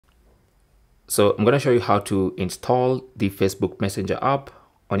So I'm going to show you how to install the Facebook Messenger app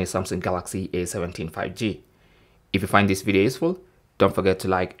on your Samsung Galaxy A17 5G. If you find this video useful, don't forget to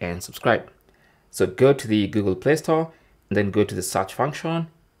like and subscribe. So go to the Google Play Store and then go to the search function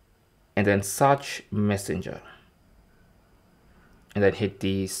and then search Messenger. And then hit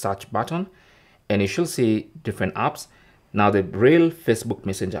the search button and you should see different apps. Now the real Facebook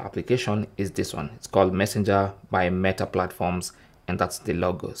Messenger application is this one. It's called Messenger by Meta Platforms, and that's the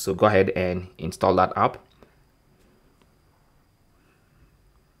logo. So go ahead and install that app.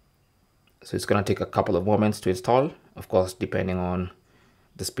 So it's going to take a couple of moments to install, of course, depending on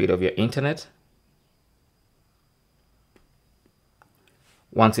the speed of your internet.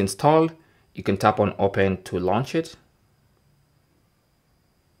 Once installed, you can tap on open to launch it.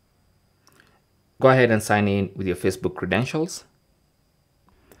 Go ahead and sign in with your Facebook credentials.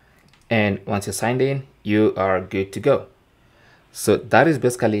 And once you're signed in, you are good to go. So that is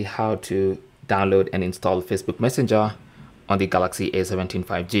basically how to download and install Facebook Messenger on the Galaxy A17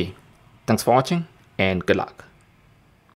 5G. Thanks for watching and good luck.